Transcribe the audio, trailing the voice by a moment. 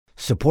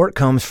Support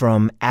comes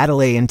from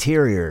Adelaide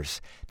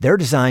Interiors. Their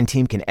design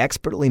team can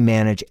expertly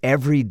manage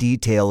every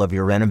detail of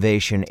your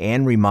renovation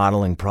and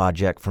remodeling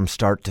project from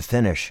start to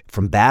finish.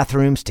 From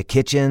bathrooms to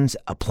kitchens,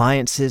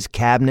 appliances,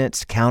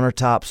 cabinets,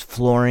 countertops,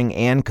 flooring,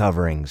 and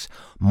coverings.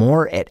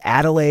 More at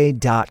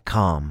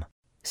Adelaide.com.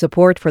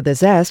 Support for The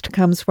Zest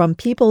comes from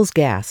Peoples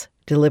Gas,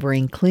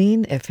 delivering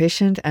clean,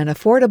 efficient, and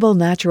affordable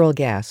natural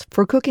gas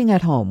for cooking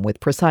at home with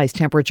precise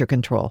temperature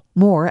control.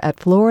 More at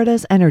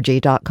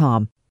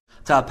floridasenergy.com.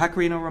 It's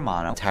Pecorino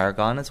Romano,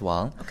 tarragon as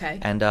well. Okay.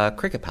 And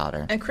cricket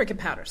powder. And cricket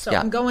powder. So Yeah.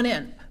 I'm going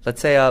in.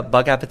 Let's say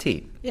bug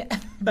appetit. Yeah,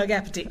 bug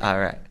appetit. All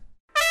right.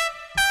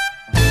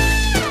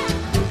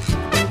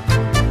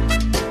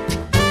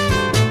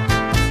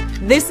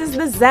 This is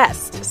The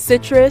Zest,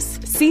 citrus,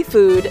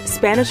 seafood,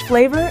 Spanish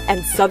flavor,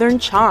 and Southern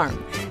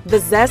charm. The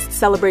Zest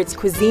celebrates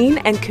cuisine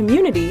and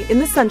community in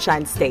the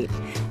Sunshine State.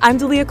 I'm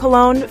Dalia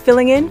Colon,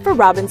 filling in for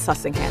Robin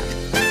Sussingham.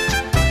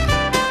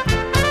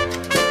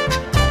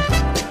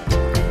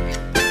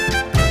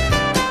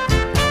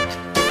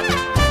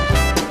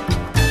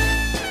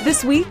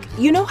 This week,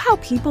 you know how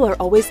people are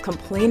always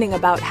complaining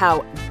about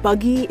how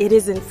buggy it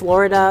is in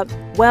Florida?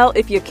 Well,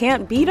 if you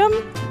can't beat them,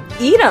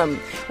 eat them.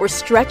 We're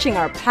stretching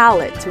our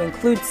palate to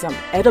include some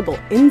edible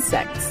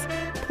insects.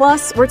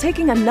 Plus, we're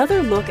taking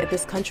another look at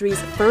this country's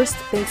first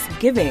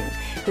Thanksgiving.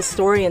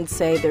 Historians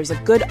say there's a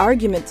good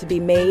argument to be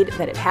made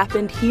that it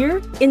happened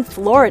here in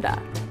Florida.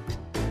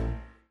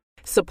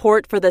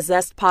 Support for the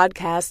Zest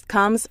podcast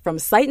comes from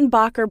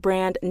Seitenbacher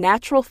brand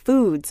natural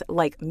foods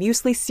like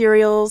muesli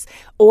cereals,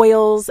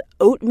 oils,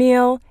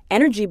 oatmeal,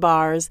 energy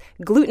bars,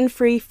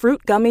 gluten-free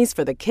fruit gummies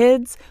for the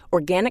kids,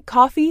 organic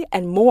coffee,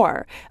 and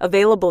more.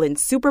 Available in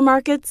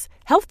supermarkets,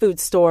 health food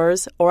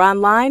stores, or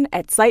online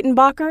at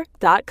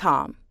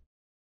Seitenbacher.com.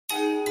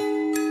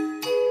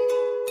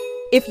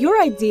 If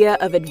your idea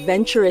of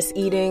adventurous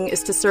eating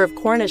is to serve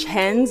Cornish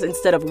hens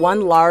instead of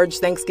one large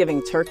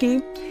Thanksgiving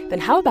turkey, then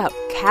how about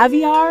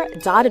caviar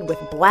dotted with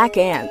black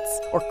ants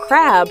or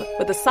crab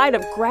with a side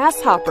of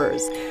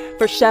grasshoppers?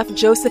 For Chef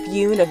Joseph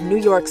Yoon of New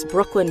York's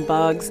Brooklyn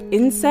Bugs,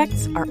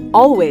 insects are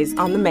always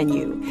on the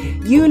menu.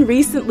 Yoon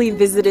recently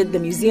visited the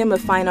Museum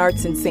of Fine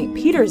Arts in St.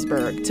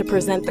 Petersburg to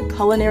present the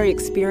culinary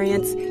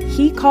experience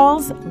he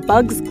calls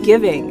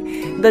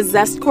Bugsgiving. The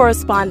Zest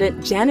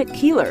correspondent Janet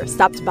Keeler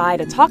stopped by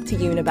to talk to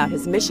Yoon about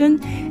his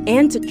mission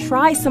and to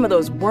try some of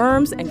those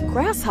worms and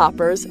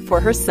grasshoppers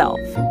for herself.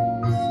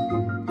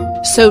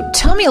 So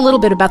tell me a little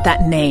bit about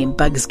that name,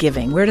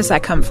 Bugsgiving. Where does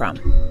that come from?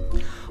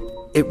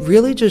 It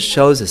really just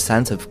shows a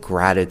sense of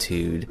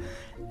gratitude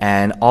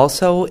and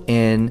also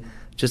in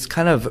just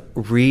kind of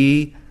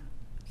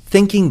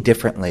rethinking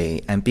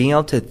differently and being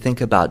able to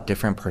think about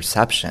different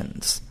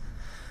perceptions.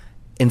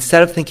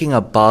 Instead of thinking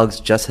of bugs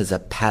just as a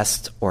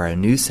pest or a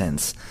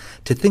nuisance,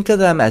 to think of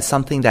them as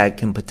something that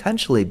can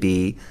potentially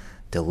be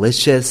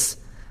delicious,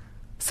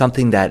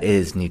 something that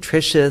is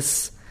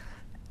nutritious,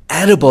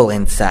 edible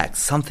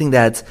insects, something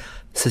that's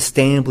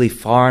sustainably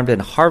farmed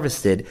and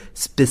harvested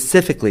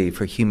specifically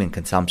for human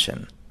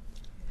consumption.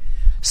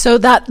 So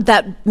that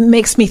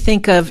makes me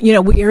think of,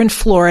 we're in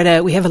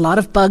Florida. We have a lot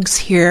of bugs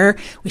here.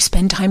 We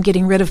spend time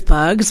getting rid of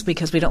bugs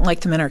because we don't like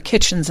them in our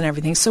kitchens and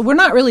everything. So we're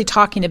not really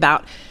talking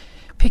about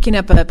picking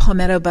up a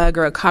palmetto bug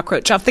or a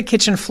cockroach off the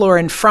kitchen floor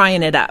and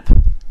frying it up.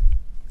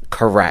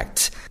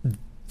 Correct.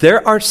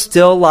 There are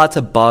still lots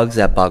of bugs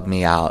that bug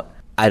me out.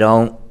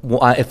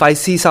 If I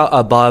see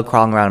a bug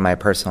crawling around in my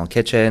personal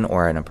kitchen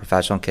or in a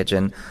professional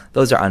kitchen,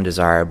 those are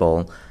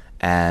undesirable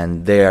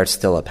and they are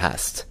still a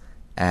pest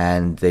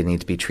and they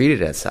need to be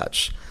treated as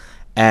such.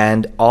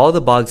 And all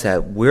the bugs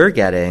that we're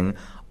getting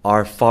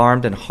are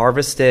farmed and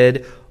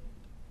harvested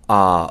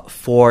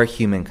for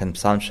human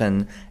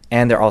consumption,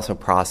 and they're also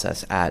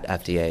processed at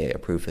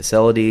FDA-approved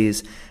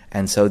facilities.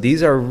 And so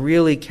these are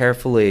really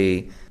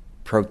carefully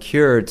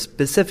procured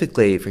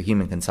specifically for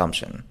human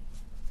consumption.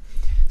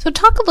 So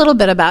talk a little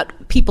bit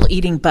about people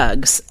eating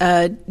bugs.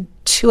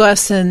 To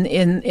us in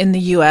the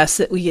U.S.,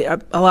 a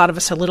lot of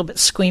us are a little bit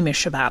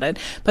squeamish about it,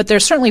 but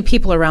there's certainly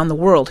people around the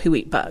world who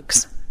eat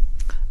bugs.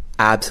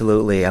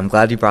 Absolutely. I'm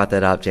glad you brought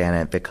that up,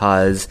 Janet,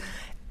 because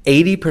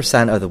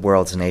 80% of the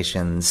world's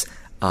nations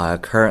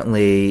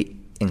currently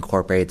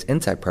incorporates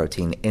insect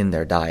protein in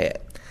their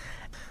diet.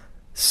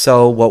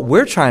 So what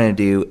we're trying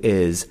to do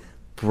is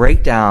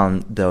break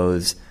down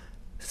those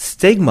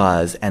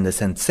stigmas and the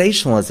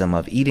sensationalism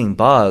of eating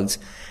bugs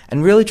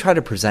and really try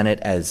to present it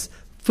as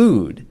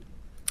food,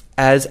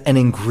 as an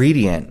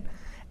ingredient,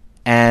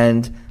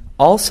 and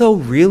also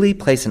really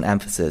place an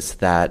emphasis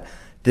that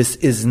this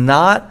is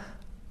not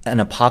an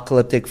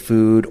apocalyptic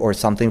food or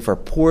something for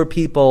poor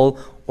people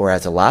or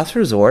as a last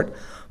resort,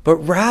 but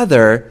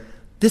rather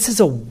this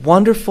is a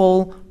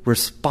wonderful,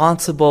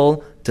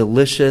 responsible,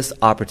 delicious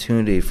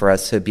opportunity for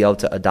us to be able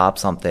to adopt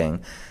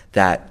something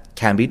that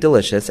can be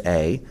delicious,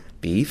 A,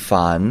 B,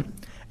 fun,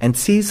 and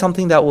C,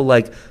 something that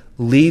will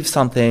leave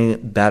something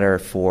better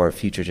for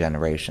future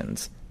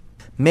generations.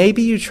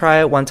 Maybe you try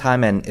it one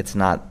time and it's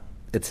not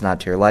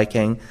to your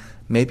liking.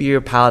 maybe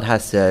your palate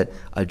has to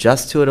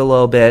adjust to it a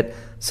little bit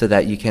so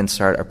that you can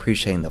start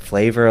appreciating the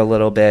flavor a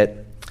little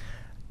bit.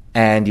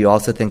 And you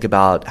also think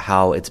about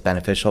how it's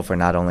beneficial for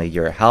not only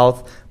your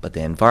health, but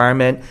the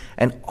environment.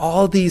 And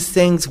all these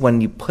things, when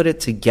you put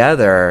it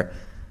together,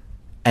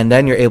 and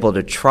then you're able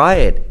to try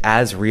it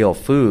as real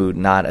food,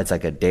 not as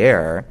like a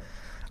dare,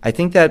 I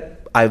think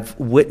that I've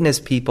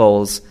witnessed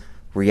people's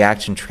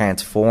reaction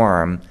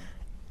transform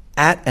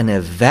at an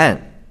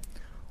event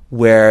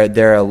where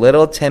they're a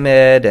little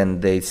timid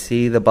and they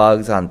see the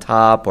bugs on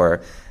top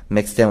or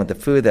mixed in with the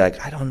food. They're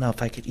like, I don't know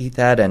if I could eat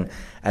that. And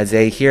as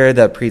they hear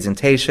the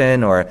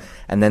presentation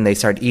and then they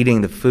start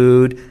eating the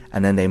food,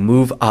 and then they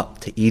move up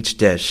to each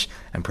dish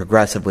and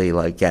progressively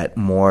like get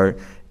more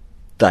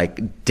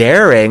like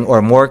daring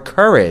or more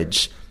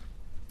courage.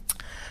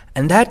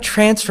 And that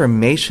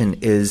transformation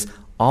is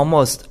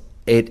almost,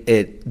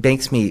 it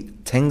makes me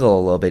tingle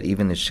a little bit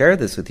even to share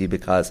this with you,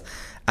 because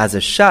as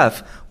a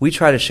chef, we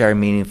try to share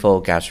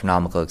meaningful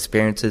gastronomical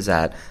experiences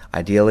that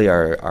ideally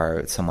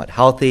are somewhat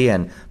healthy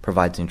and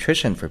provides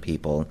nutrition for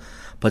people.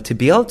 But to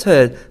be able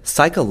to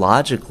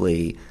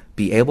psychologically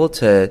be able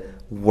to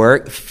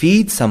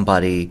feed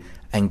somebody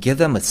and give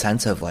them a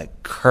sense of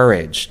like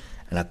courage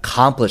and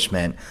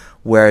accomplishment,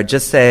 where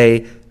just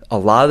say a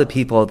lot of the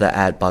people that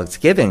at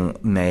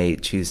Bugsgiving may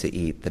choose to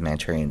eat the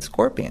Manchurian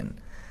scorpion.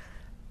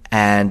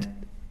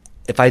 And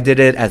if I did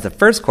it as the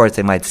first course,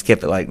 they might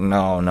skip it like,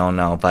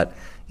 no. But,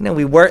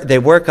 they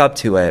work up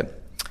to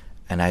it.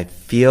 And I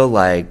feel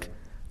like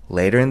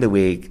later in the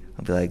week,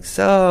 I'll be like,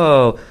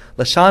 so,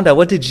 LaShonda,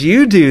 what did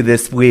you do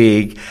this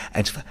week?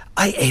 And she's like,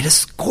 I ate a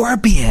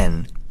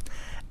scorpion.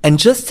 And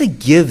just to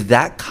give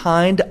that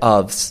kind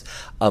of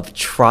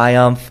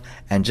triumph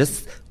and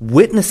just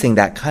witnessing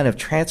that kind of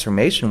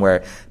transformation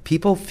where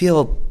people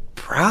feel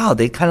proud,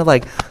 they kind of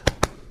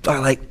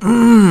are like,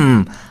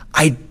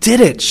 I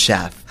did it,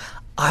 chef.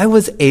 I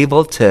was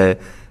able to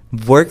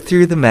work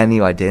through the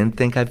menu. I didn't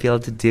think I'd be able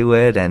to do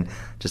it, and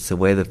just the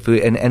way the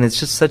food, and it's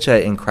just such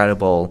an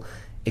incredible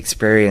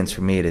experience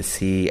for me to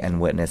see and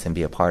witness and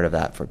be a part of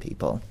that for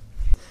people.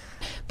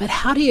 But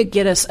how do you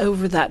get us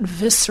over that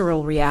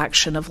visceral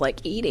reaction of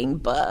like eating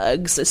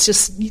bugs? It's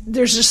just,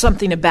 there's just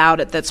something about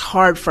it that's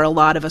hard for a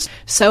lot of us.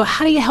 So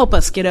how do you help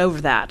us get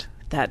over that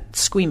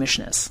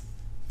squeamishness?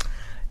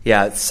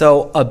 Yeah,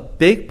 so a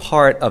big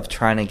part of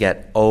trying to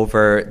get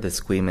over the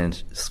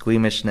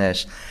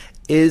squeamishness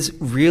is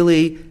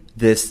really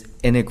this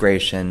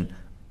integration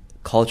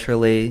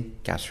culturally,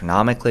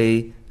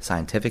 gastronomically,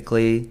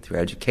 scientifically, through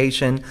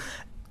education,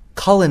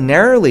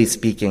 culinarily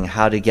speaking,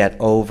 how to get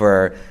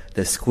over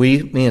the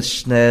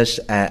squeamishness.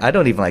 And I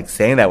don't even like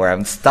saying that word.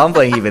 I'm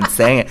stumbling even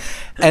saying it.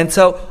 And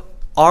so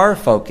our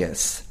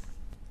focus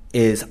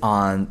is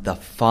on the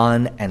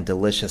fun and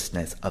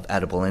deliciousness of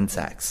edible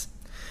insects.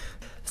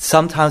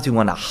 Sometimes we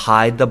want to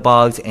hide the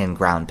bugs in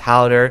ground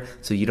powder,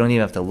 so you don't even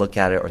have to look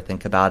at it or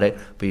think about it,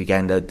 but you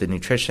get the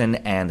nutrition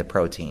and the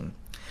protein.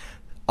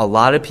 A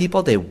lot of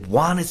people, they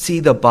want to see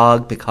the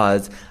bug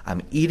because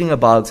I'm eating a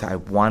bug, so I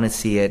want to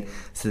see it.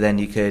 So then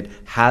you could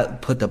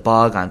put the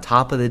bug on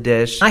top of the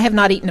dish. I have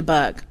not eaten a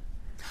bug.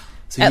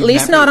 So at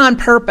least not on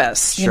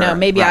purpose. Sure,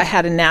 maybe right. I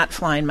had a gnat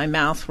fly in my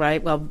mouth,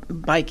 right? Well,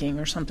 biking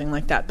or something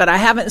like that. But I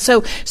haven't.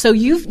 So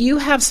you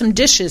have some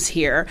dishes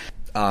here.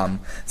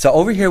 So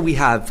over here we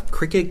have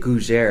cricket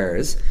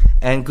gougères,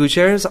 and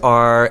gougères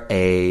are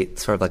a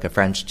sort of like a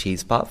French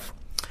cheese puff.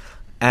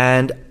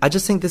 And I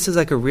just think this is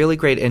like a really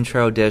great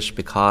intro dish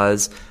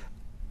because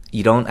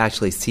you don't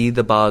actually see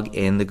the bug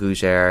in the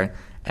gougère,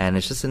 and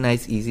it's just a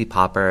nice, easy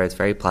popper. It's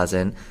very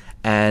pleasant.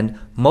 And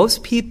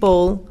most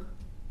people's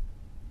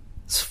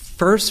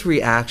first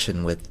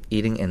reaction with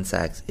eating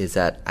insects is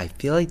that I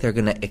feel like they're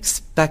going to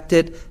expect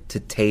it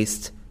to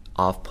taste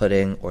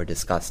off-putting or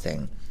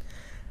disgusting.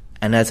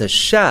 And as a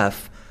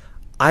chef,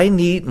 I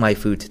need my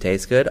food to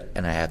taste good,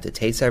 and I have to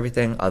taste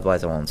everything,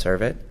 otherwise I won't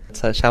serve it.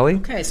 So shall we?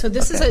 Okay, so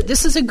this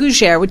is a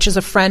gougère, which is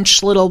a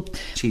French little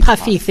cheese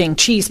puffy puff. Thing,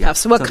 cheese puff.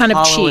 So what kind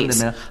of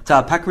cheese? It's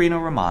a Pecorino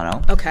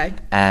Romano. Okay.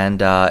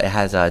 And it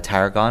has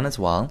tarragon as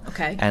well.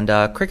 Okay. And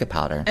cricket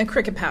powder. And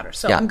cricket powder.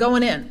 So yeah. I'm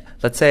going in.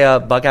 Let's say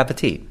bug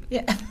appetit.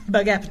 Yeah,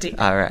 bug appetit.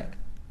 All right.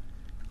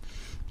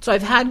 So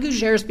I've had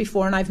gougères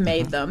before, and I've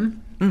made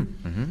them.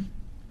 Mm-hmm.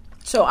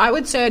 So I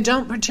would say I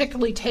don't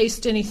particularly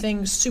taste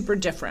anything super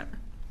different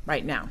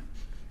right now.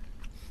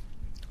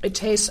 I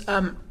taste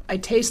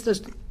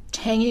the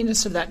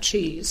tanginess of that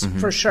cheese,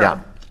 for sure. Yeah.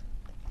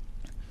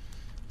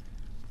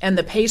 And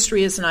the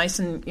pastry is nice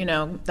and,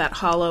 that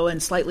hollow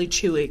and slightly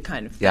chewy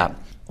kind of thing. Yeah.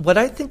 What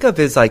I think of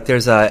is like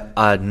there's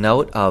a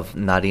note of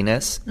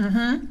nuttiness.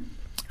 Mm-hmm.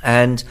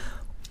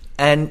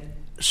 And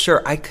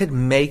sure, I could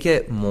make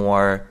it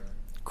more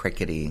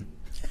crickety,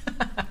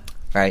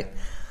 right?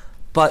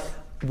 But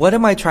what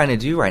am I trying to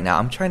do right now?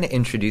 I'm trying to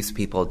introduce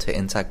people to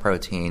insect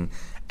protein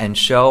and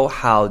show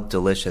how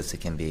delicious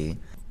it can be.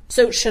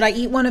 So should I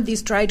eat one of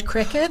these dried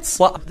crickets?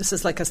 Well, this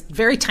is like a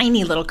very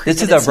tiny little cricket.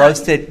 This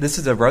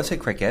is a roasted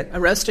cricket. A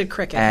roasted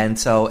cricket. And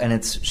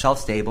it's shelf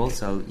stable,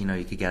 so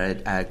you could get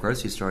it at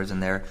grocery stores,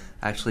 and they're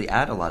actually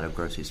at a lot of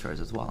grocery stores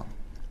as well.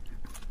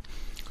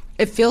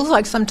 It feels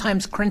like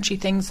sometimes crunchy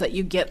things that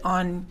you get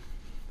on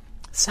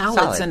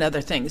salads and other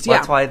things. Well,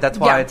 that's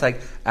why it's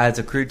like as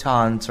a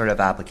crouton sort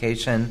of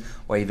application,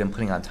 or even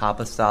putting on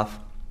top of stuff.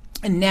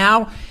 And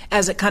now,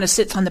 as it kind of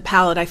sits on the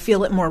palate, I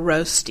feel it more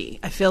roasty.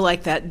 I feel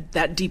like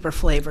that deeper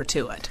flavor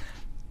to it.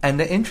 And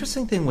the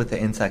interesting thing with the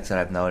insects that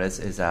I've noticed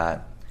is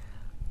that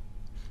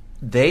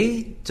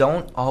they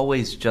don't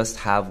always just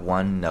have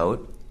one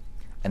note,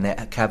 and they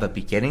have a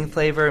beginning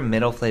flavor,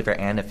 middle flavor,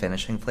 and a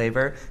finishing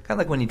flavor. Kind of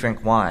like when you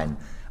drink wine,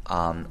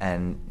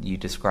 and you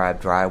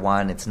describe dry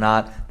wine. It's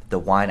not that the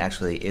wine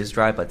actually is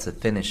dry, but it's the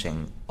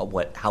finishing of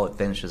how it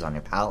finishes on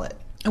your palate.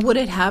 And would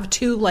it have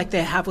like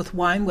they have with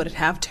wine? Would it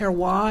have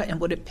terroir, and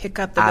would it pick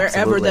up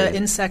Absolutely. wherever the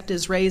insect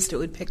is raised? It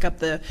would pick up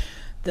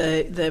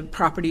the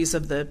properties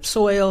of the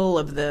soil,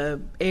 of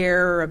the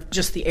air, of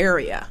just the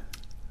area.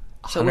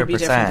 So 100%. It would be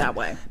different that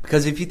way.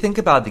 Because if you think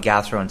about the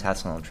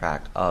gastrointestinal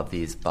tract of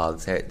these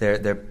bugs,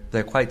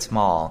 they're quite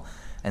small,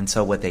 and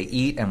so what they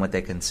eat and what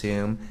they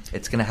consume,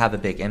 it's going to have a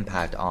big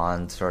impact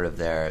on sort of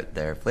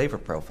their flavor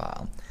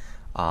profile.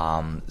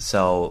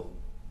 So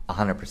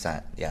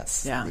 100%,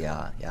 yes.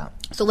 Yeah.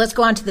 So let's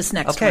go on to this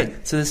next one. Okay,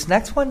 so this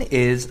next one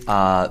is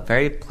a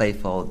very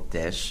playful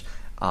dish,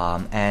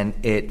 and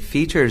it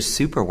features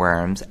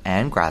superworms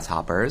and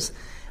grasshoppers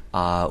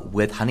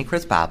with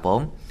Honeycrisp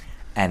apple,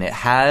 and it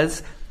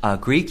has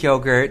Greek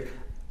yogurt,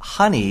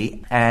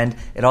 honey, and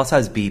it also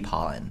has bee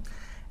pollen.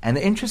 And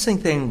the interesting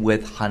thing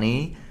with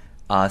honey,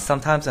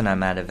 sometimes when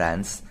I'm at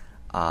events,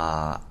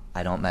 I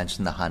don't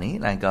mention the honey,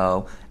 and I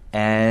go,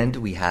 and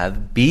we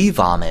have bee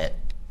vomit.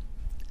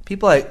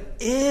 People are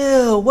like,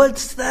 ew,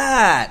 what's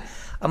that?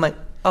 I'm like,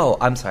 oh,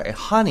 I'm sorry,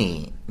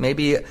 honey.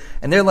 Maybe,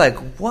 and they're like,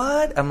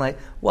 what? I'm like,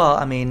 well,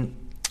 I mean,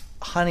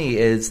 honey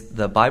is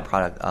the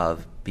byproduct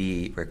of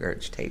bee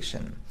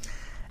regurgitation.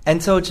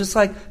 And so just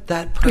like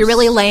that You're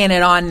really laying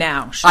it on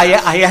now. I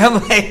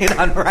am laying it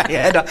on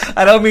right.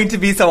 I don't mean to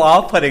be so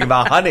off-putting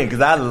about honey,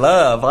 because I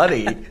love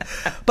honey.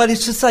 But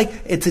it's just like,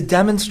 it's a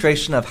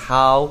demonstration of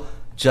how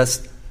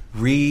just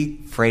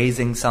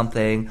rephrasing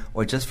something,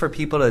 or just for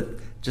people to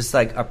just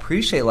like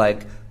appreciate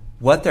like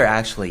what they're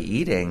actually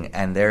eating.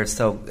 And they're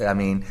so, I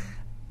mean,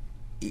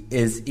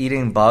 is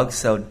eating bugs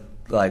so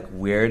like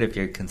weird if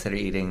you consider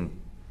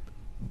eating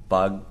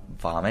bug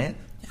vomit?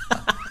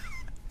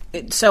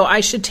 So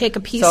I should take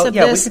a piece of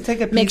this, we can take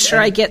a piece, make sure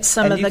I get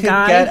some of the guy.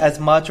 You can get as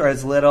much or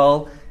as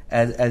little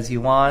as you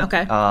want.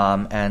 Okay.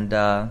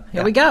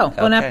 Here we go.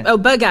 Okay.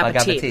 Bug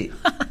appetit.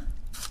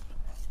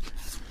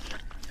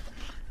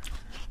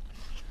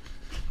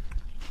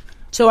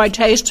 So I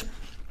taste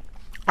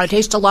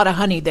a lot of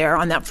honey there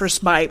on that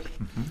first bite.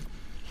 Mm-hmm.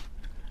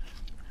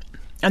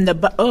 And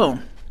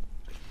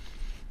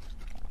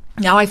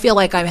now I feel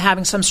like I'm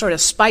having some sort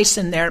of spice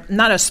in there.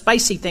 Not a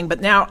spicy thing,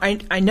 but now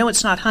I know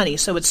it's not honey,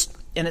 so it's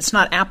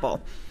not apple.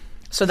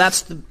 So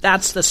that's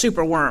the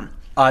super worm.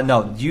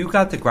 No, you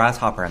got the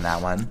grasshopper in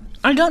that one.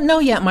 I don't know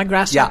yet my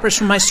grasshoppers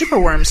from my super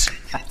worms.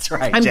 That's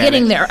right, I'm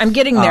getting there.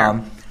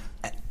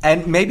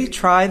 And maybe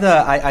try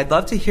I'd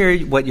love to hear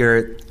what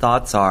your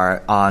thoughts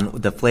are on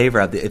the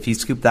flavor of if you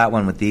scoop that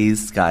one with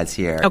these guys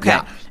here. Okay.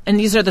 Yeah. And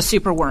these are the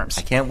super worms.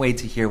 I can't wait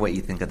to hear what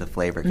you think of the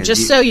flavor.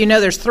 Just so you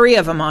know, there's 3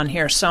 of them on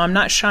here, so I'm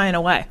not shying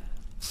away.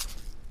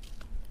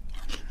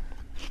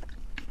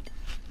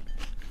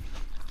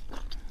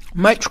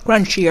 Much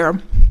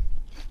crunchier.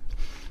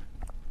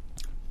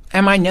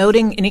 Am I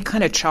noting any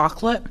kind of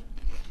chocolate?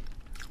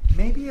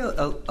 Maybe a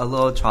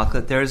little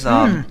chocolate. There's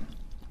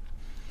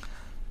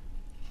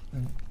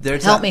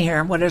Help me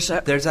here. What is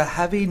it? There's a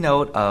heavy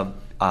note of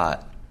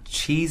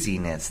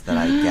cheesiness that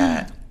I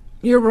get.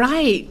 You're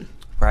right.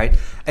 Right?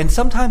 And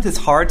sometimes it's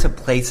hard to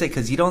place it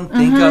because you don't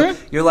think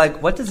of, you're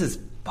like, what does this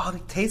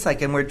bug taste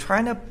like? And we're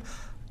trying to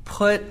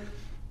put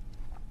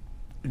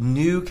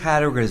new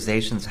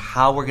categorizations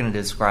how we're going to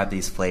describe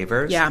these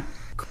flavors. Yeah.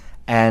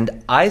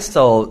 And I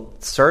still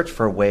search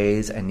for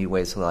ways and new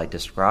ways to like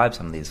describe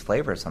some of these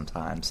flavors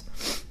sometimes.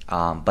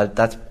 But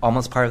that's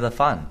almost part of the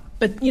fun.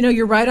 But,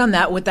 you're right on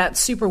that with that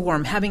super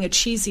worm, having a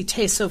cheesy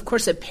taste. So, of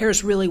course, it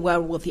pairs really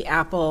well with the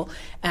apple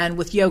and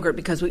with yogurt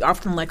because we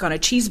often, like on a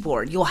cheese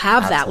board, you'll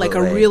have that, like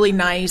a really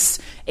nice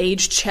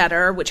aged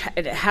cheddar, which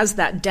it has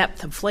that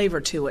depth of flavor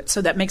to it.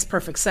 So that makes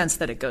perfect sense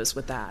that it goes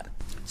with that.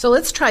 So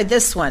let's try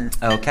this one.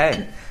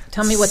 Okay.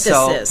 Tell me what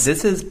this is.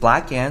 This is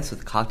black ants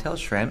with cocktail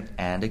shrimp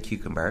and a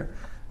cucumber.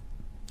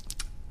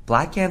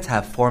 Black ants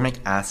have formic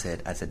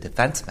acid as a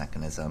defense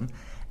mechanism,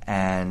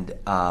 and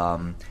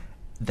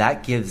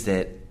that gives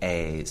it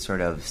a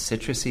sort of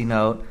citrusy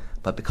note,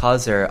 but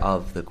because they're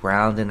of the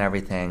ground and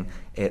everything,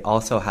 it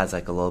also has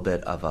like a little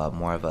bit of a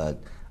more of a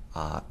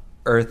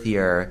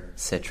earthier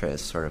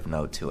citrus sort of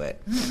note to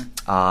it.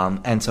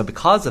 And so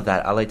because of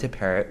that, I like to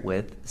pair it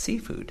with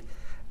seafood.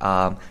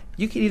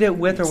 You can eat it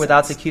with or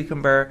without the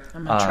cucumber.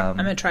 I'm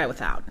going to try it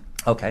without.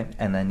 Okay,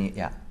 and then,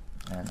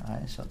 and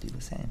I shall do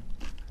the same.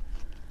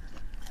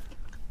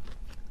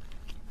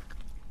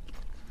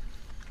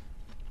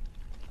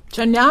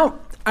 So now,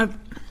 I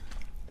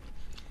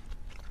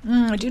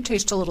do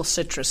taste a little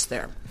citrus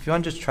there. If you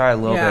want to just try a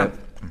little bit.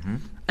 Mm-hmm.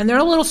 And they're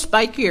a little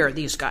spikier,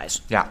 these guys.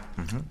 Yeah.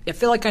 Mm-hmm. I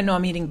feel like I know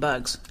I'm eating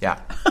bugs. Yeah.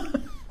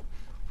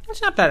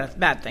 It's not a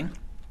bad thing.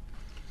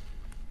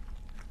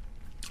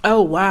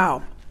 Oh,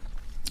 wow.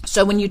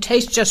 So when you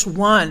taste just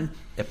one,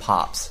 It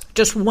pops.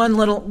 just one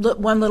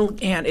little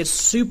ant, it's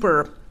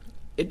super.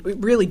 It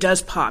really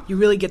does pop. You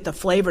really get the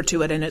flavor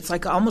to it, and it's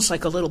like almost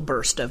like a little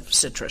burst of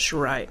citrus.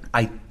 You're right.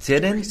 I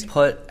didn't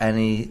put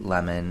any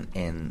lemon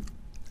in.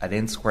 I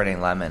didn't squirt any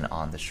lemon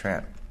on the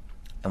shrimp.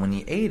 And when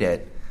you ate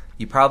it,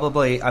 you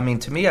probably. I mean,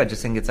 to me, I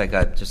just think it's like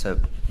just a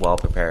well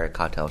prepared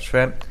cocktail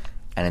shrimp,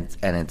 and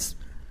it's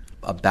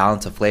a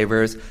balance of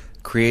flavors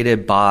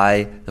created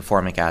by the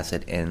formic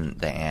acid in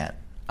the ant.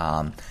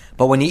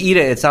 But when you eat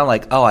it, it's not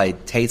like, oh, I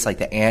taste like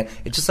the ant.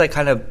 It just like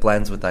kind of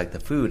blends with like the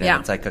food, and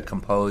it's like a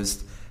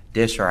composed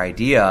dish or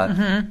idea.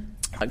 Mm-hmm.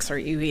 Bugs are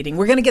you eating?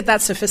 We're going to get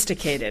that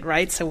sophisticated,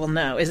 right? So we'll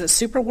know. Is it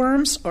super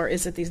worms or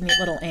is it these neat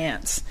little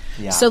ants?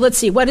 Yeah. So let's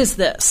see. What is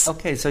this?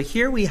 Okay, so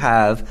here we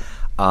have.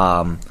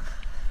 I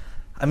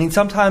mean,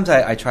 sometimes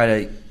I try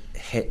to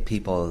hit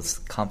people's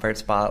comfort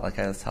spot, like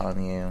I was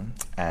telling you,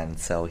 and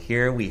so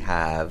here we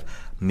have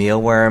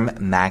mealworm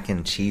mac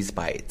and cheese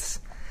bites.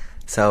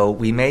 So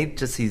we made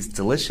just these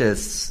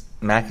delicious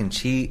mac and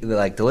cheese,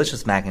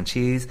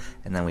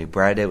 and then we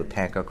bread it with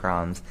panko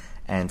crumbs,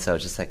 and so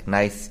just like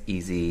nice,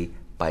 easy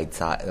bite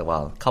size.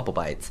 Well, a couple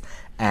bites,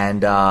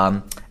 and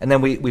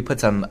then we put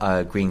some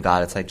green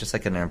God. It's like just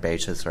like an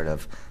herbaceous sort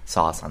of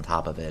sauce on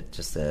top of it,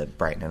 just to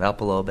brighten it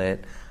up a little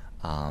bit.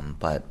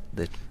 But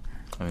this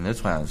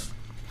one is.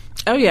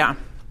 Oh yeah.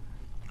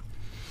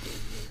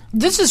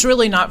 This is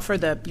really not for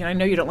the. I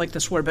know you don't like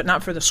this word, but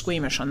not for the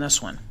squeamish on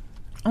this one.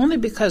 Only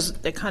because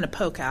they kind of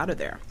poke out of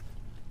there.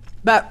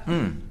 But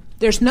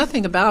there's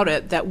nothing about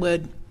it that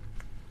would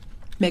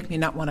make me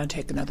not want to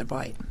take another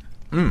bite.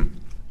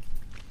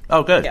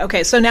 Oh, good.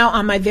 Okay, so now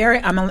on my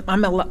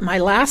my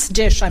last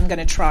dish I'm going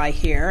to try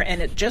here,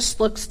 and it just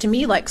looks to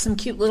me like some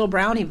cute little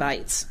brownie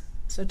bites.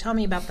 So tell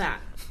me about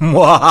that.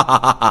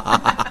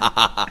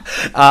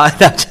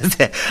 That's just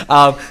it.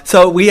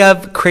 So we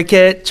have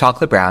Cricket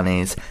chocolate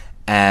brownies.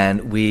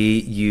 And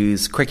we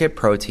use cricket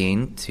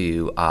protein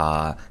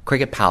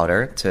cricket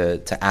powder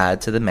to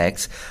add to the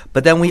mix.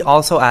 But then we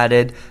also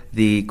added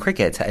the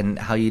crickets, and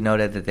how you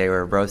noted that they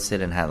were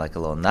roasted and had like a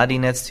little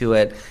nuttiness to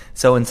it.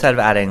 So instead of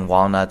adding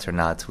walnuts or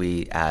nuts,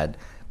 we add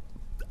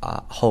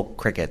whole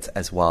crickets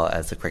as well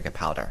as the cricket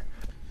powder.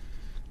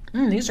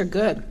 These are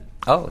good.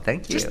 Oh,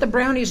 thank you. Just the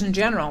brownies in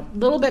general, a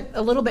little bit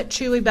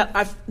chewy,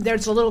 but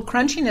there's a little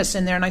crunchiness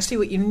in there, and I see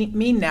what you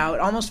mean now. It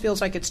almost feels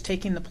like it's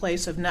taking the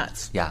place of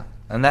nuts. Yeah.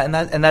 And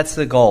that's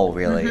the goal,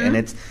 really. Mm-hmm. And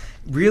it's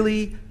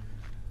really...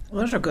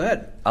 Those are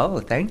good. Oh,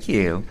 thank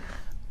you.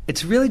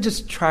 It's really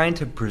just trying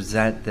to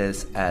present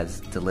this as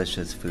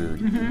delicious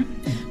food.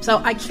 Mm-hmm. So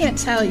I can't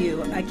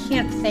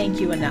thank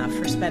you enough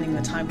for spending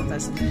the time with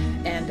us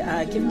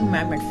and giving me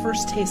my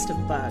first taste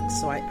of bugs.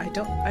 So I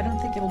don't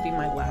think it'll be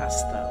my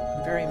last, though.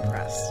 I'm very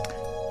impressed.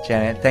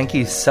 Janet, thank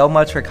you so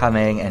much for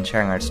coming and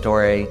sharing our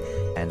story.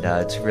 And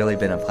it's really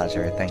been a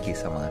pleasure. Thank you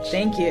so much.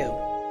 Thank you.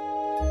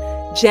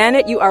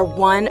 Janet, you are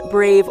one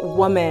brave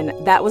woman.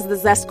 That was the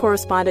Zest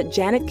correspondent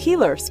Janet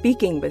Keeler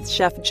speaking with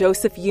Chef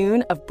Joseph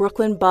Yoon of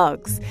Brooklyn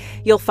Bugs.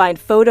 You'll find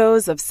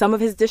photos of some of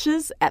his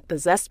dishes at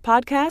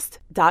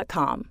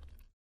thezestpodcast.com.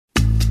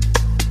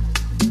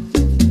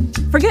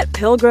 Forget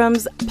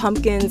pilgrims,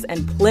 pumpkins,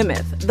 and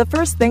Plymouth. The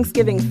first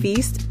Thanksgiving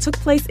feast took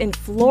place in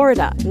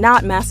Florida,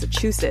 not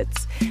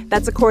Massachusetts.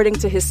 That's according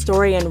to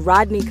historian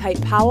Rodney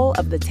Kite Powell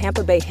of the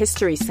Tampa Bay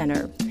History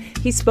Center.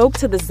 He spoke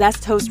to the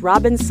Zest host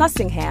Robin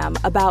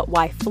Sussingham about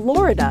why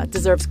Florida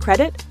deserves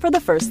credit for the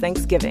first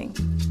Thanksgiving.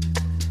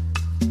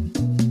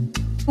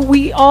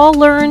 We all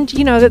learned,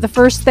 that the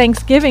first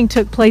Thanksgiving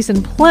took place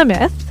in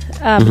Plymouth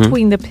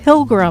between the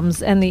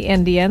Pilgrims and the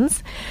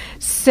Indians.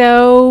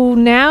 So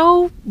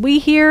now we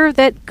hear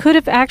that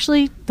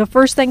the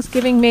first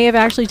Thanksgiving may have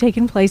actually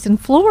taken place in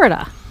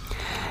Florida.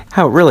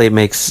 How it really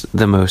makes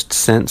the most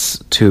sense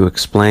to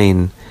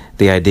explain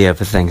the idea of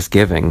a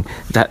Thanksgiving,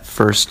 that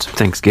first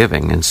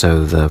Thanksgiving, and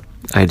so the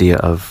idea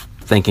of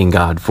thanking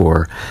God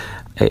for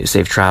a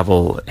safe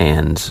travel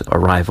and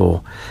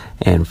arrival,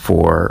 and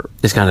for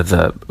this kind of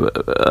the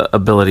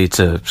ability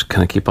to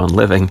kind of keep on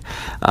living,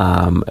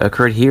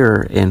 occurred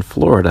here in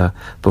Florida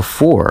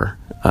before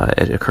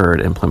it occurred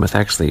in Plymouth,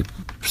 actually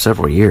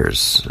several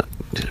years,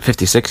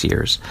 56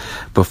 years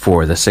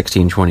before the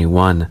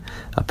 1621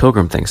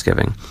 Pilgrim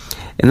Thanksgiving.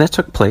 And that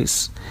took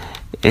place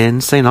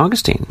in St.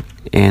 Augustine,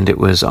 and it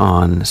was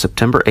on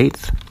September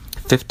 8th,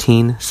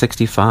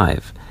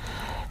 1565,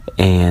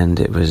 and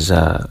it was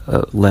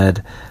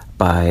led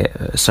by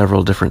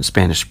several different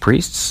Spanish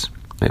priests.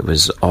 It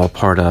was all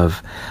part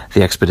of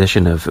the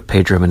expedition of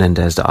Pedro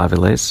Menendez de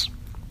Aviles,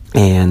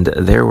 and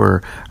there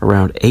were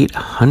around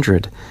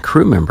 800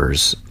 crew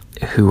members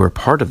who were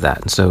part of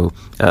that. And so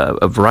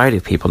a variety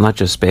of people, not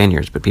just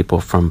Spaniards, but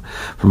people from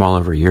all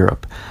over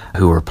Europe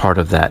who were part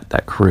of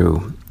that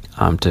crew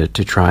to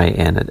try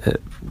and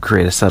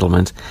create a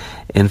settlement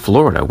in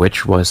Florida,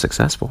 which was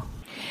successful.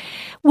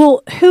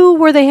 Well, who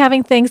were they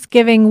having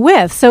Thanksgiving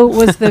with? So it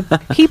was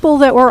the people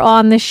that were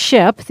on the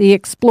ship, the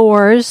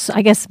explorers,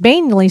 I guess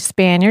mainly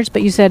Spaniards,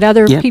 but you said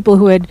other people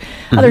who had,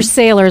 other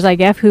sailors, I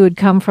guess, who had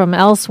come from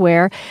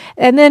elsewhere.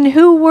 And then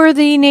who were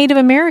the Native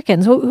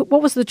Americans?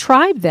 What was the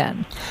tribe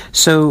then?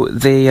 So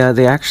they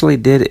actually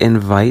did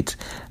invite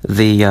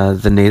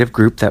the native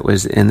group that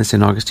was in the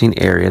St. Augustine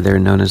area. They're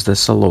known as the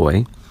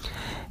Saloi.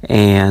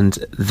 And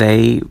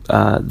they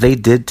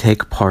did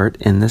take part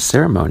in this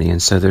ceremony, and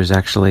so there's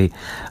actually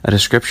a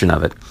description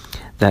of it.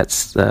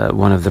 That's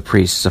one of the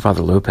priests,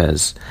 Father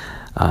Lopez,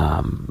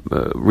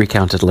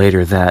 recounted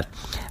later that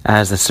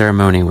as the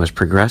ceremony was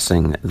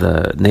progressing,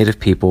 the native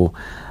people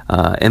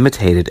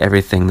imitated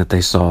everything that they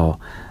saw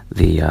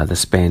the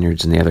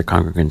Spaniards and the other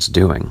congregants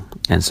doing,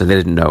 and so they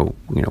didn't know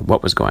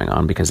what was going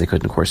on because they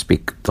couldn't, of course,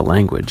 speak the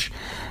language,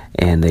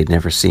 and they'd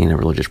never seen a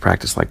religious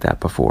practice like that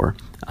before,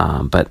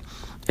 but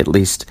at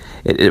least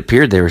it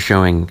appeared they were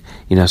showing,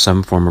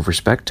 some form of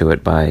respect to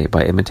it by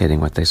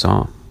imitating what they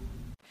saw.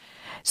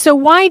 So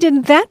why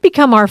didn't that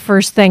become our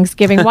first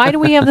Thanksgiving? Why do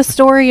we have the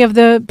story of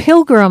the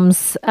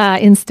Pilgrims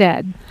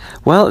instead?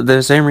 Well,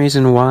 the same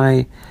reason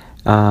why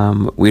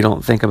we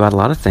don't think about a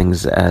lot of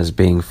things as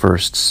being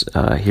firsts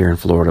here in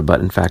Florida, but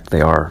in fact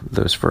they are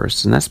those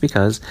firsts, and that's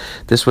because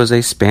this was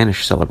a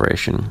Spanish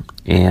celebration,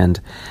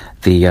 and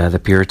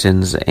the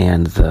Puritans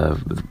and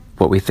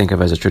what we think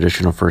of as a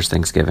traditional first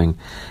Thanksgiving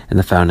and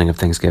the founding of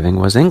Thanksgiving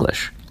was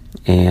English.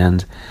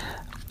 And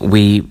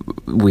we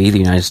the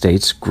United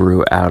States,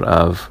 grew out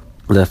of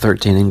the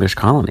 13 English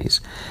colonies.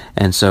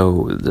 And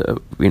so,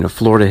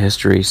 Florida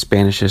history,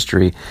 Spanish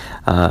history,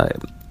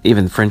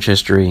 even French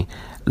history,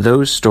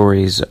 those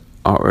stories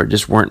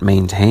just weren't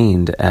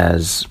maintained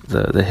as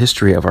the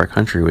history of our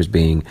country was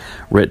being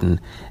written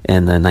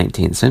in the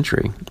 19th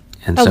century.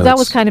 And so that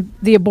was kind of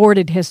the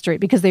aborted history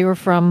because they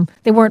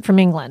weren't from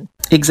England.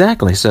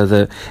 Exactly. So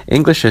the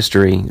English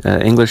history,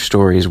 English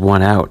stories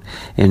won out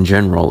in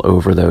general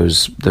over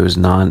those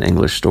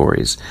non-English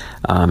stories.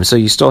 So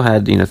you still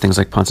had things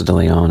like Ponce de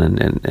Leon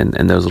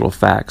and those little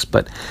facts,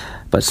 but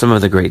some of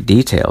the great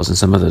details and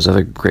some of those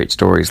other great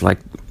stories, like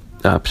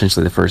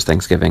potentially the first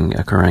Thanksgiving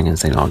occurring in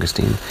St.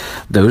 Augustine,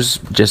 those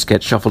just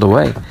get shuffled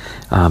away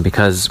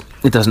because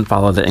it doesn't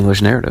follow the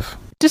English narrative.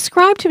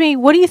 Describe to me,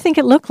 what do you think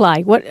it looked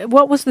like?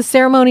 What was the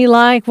ceremony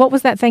like? What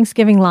was that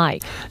Thanksgiving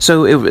like?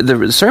 So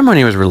the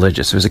ceremony was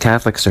religious. It was a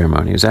Catholic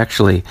ceremony. It was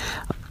actually,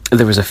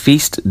 there was a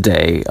feast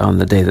day on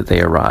the day that they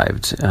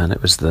arrived, and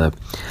it was the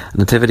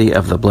Nativity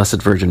of the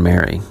Blessed Virgin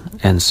Mary.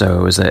 And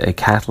so it was a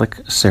Catholic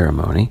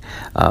ceremony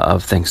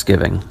of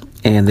Thanksgiving.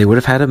 And they would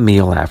have had a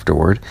meal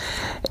afterward.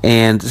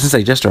 And since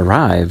they just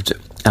arrived,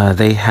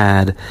 they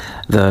had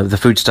the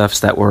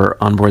foodstuffs that were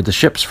on board the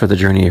ships for the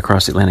journey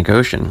across the Atlantic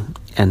Ocean.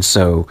 And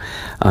so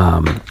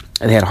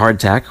they had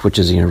hardtack, which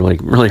is really,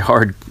 really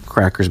hard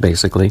crackers,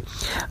 basically.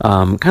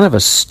 Kind of a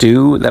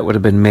stew that would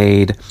have been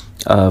made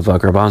of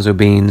garbanzo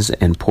beans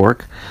and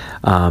pork.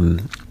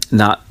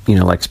 Not,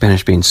 like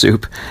Spanish bean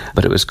soup,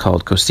 but it was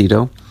called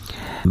cocido.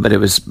 But it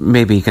was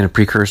maybe kind of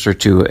precursor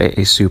to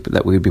a soup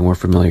that we would be more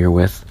familiar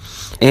with.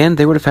 And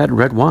they would have had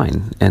red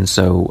wine, and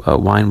so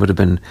wine would have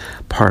been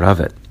part of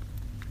it.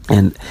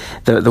 And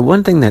the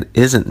one thing that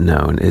isn't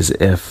known is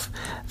if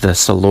the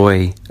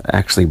Saloi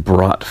actually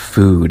brought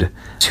food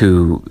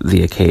to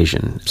the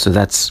occasion. So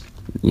that's,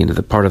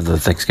 the part of the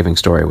Thanksgiving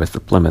story with the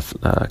Plymouth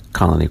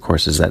colony, of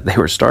course, is that they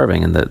were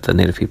starving and the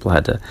native people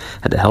had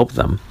to help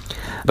them.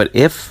 But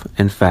if,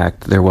 in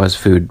fact, there was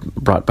food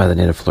brought by the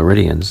native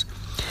Floridians,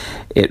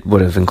 it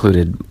would have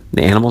included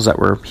the animals that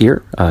were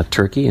here,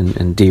 turkey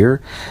and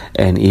deer,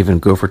 and even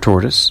gopher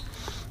tortoise,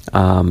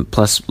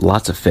 plus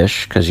lots of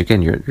fish, because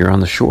again, you're on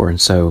the shore, and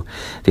so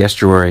the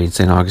estuary in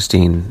St.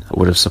 Augustine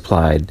would have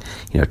supplied,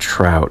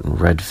 trout and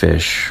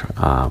redfish,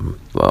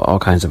 all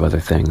kinds of other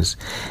things.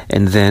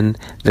 And then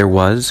there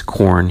was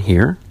corn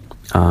here,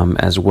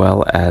 as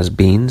well as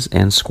beans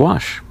and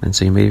squash, and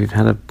so you may have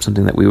had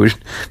something that we would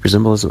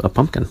resemble as a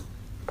pumpkin.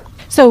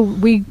 So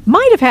we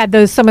might have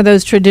had some of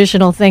those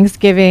traditional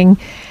Thanksgiving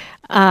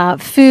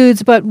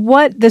foods, but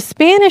what the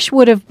Spanish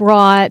would have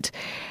brought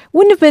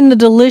wouldn't have been the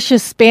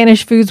delicious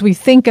Spanish foods we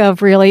think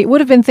of, really. It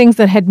would have been things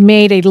that had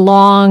made a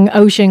long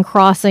ocean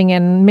crossing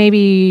and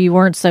maybe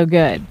weren't so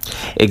good.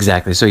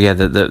 Exactly. So yeah,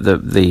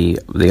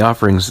 the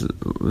offerings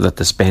that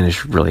the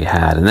Spanish really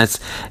had, and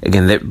that's,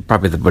 again, that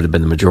probably would have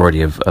been the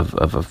majority of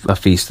a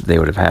feast that they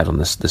would have had on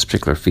this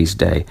particular feast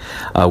day,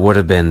 would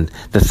have been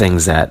the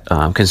things that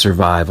can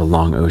survive a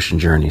long ocean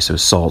journey. So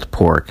salt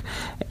pork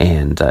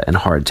and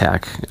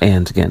hardtack,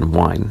 and again,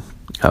 wine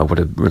would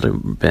have really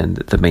been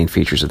the main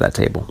features of that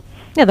table.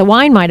 Yeah, the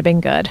wine might have been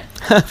good.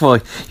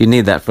 Well, you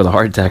need that for the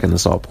hardtack and the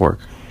salt pork.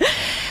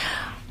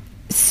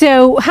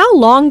 So how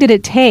long did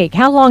it take?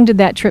 How long did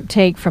that trip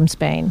take from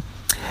Spain?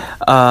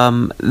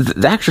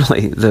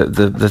 Actually,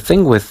 the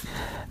thing with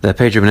the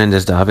Pedro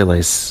Menendez de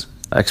Avila's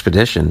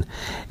expedition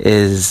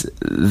is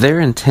their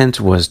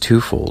intent was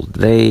twofold.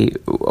 They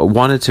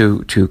wanted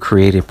to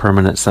create a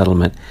permanent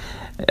settlement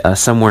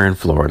somewhere in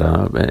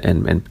Florida,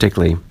 and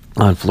particularly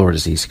on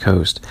Florida's east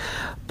coast.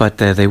 But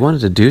they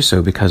wanted to do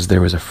so because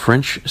there was a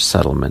French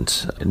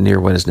settlement near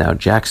what is now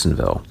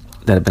Jacksonville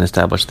that had been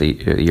established the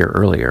year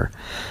earlier.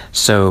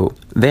 So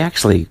they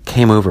actually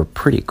came over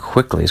pretty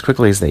quickly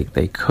as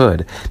they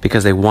could,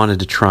 because they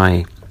wanted to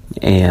try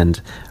and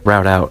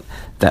rout out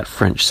that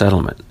French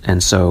settlement.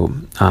 And so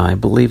I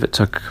believe it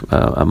took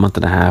a month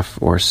and a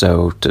half or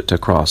so to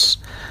cross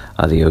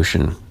the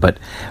ocean. But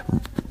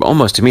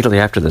almost immediately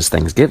after this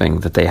Thanksgiving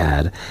that they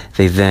had,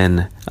 they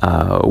then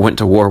went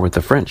to war with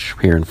the French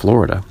here in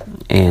Florida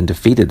and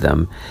defeated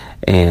them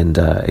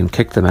and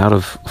kicked them out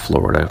of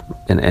Florida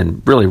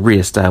and really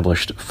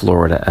reestablished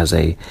Florida as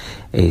a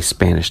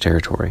Spanish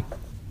territory.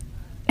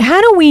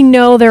 How do we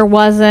know there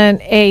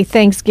wasn't a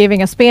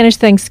Spanish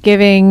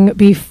Thanksgiving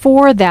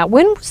before that?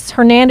 When was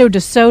Hernando de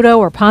Soto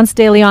or Ponce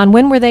de Leon,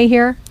 when were they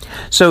here?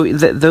 So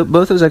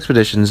both those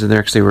expeditions, and there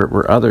actually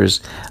were others,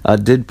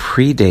 did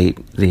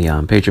predate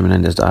the Pedro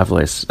Menendez de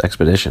Avala's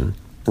expedition.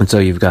 And so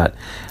you've got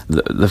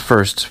the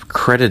first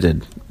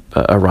credited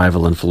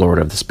arrival in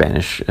Florida of the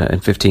Spanish in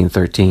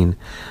 1513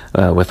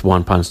 with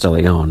Juan Ponce de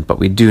Leon. But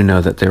we do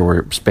know that there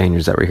were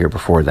Spaniards that were here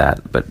before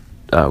that, but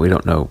we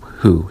don't know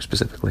who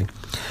specifically.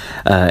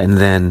 And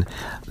then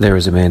there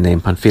was a man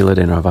named Panfilo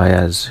de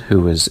Narvaez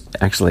who was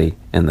actually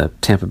in the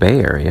Tampa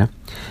Bay area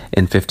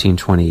in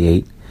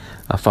 1528,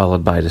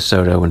 followed by De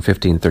Soto in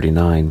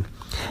 1539,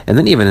 and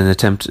then even an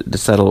attempt to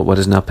settle what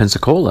is now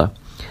Pensacola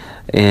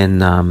in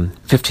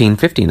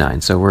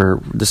 1559.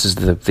 So this is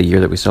the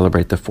year that we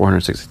celebrate the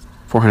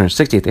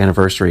 460th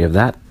anniversary of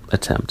that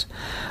attempt.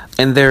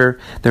 And there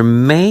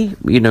may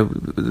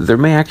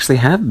actually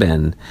have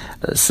been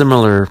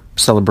similar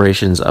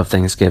celebrations of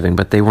Thanksgiving,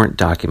 but they weren't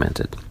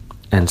documented.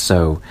 And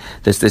so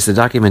this is a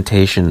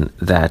documentation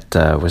that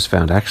was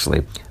found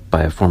actually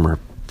by a former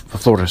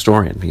Florida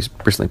historian. He's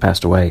recently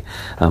passed away,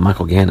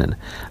 Michael Gannon.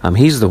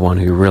 He's the one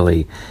who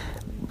really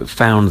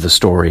found the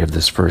story of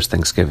this first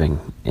Thanksgiving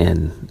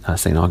in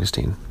St.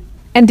 Augustine.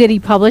 And did he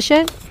publish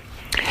it?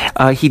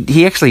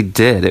 He actually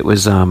did. It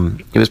was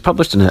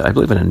published in I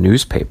believe in a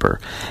newspaper,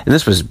 and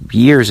this was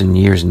years and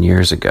years and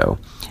years ago,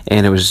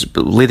 and it was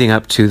leading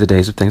up to the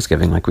days of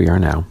Thanksgiving, like we are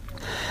now.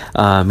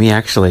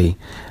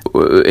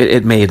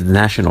 It made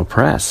national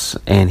press,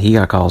 and he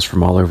got calls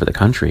from all over the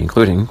country,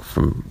 including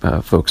from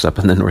folks up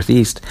in the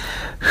Northeast,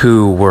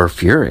 who were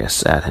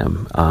furious at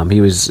him.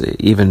 He was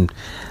even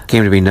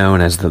came to be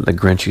known as the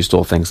Grinch who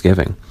stole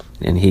Thanksgiving,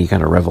 and he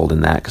kind of reveled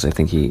in that because I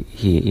think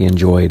he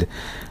enjoyed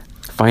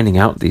finding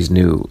out these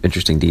new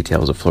interesting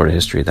details of Florida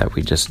history that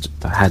we just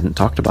hadn't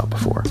talked about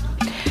before.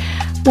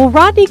 Well,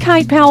 Rodney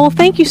Kite Powell,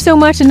 thank you so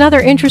much. Another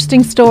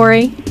interesting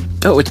story.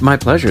 Oh, it's my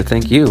pleasure.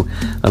 Thank you.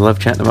 I love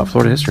chatting about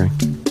Florida history.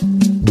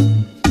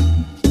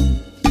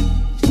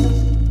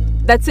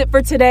 That's it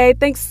for today.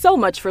 Thanks so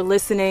much for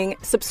listening.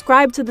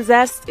 Subscribe to The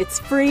Zest. It's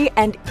free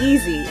and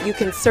easy. You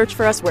can search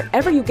for us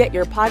wherever you get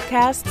your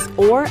podcasts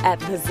or at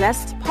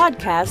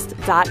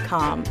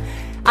thezestpodcast.com.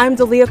 I'm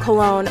Dalia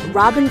Colon.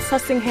 Robin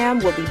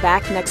Sussingham will be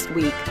back next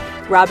week.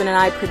 Robin and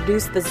I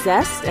produced The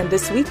Zest, and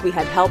this week we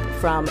had help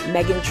from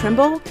Megan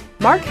Trimble,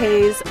 Mark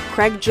Hayes,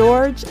 Craig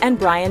George, and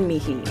Brian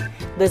Meehee.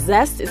 The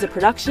Zest is a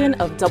production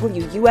of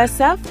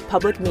WUSF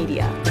Public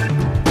Media.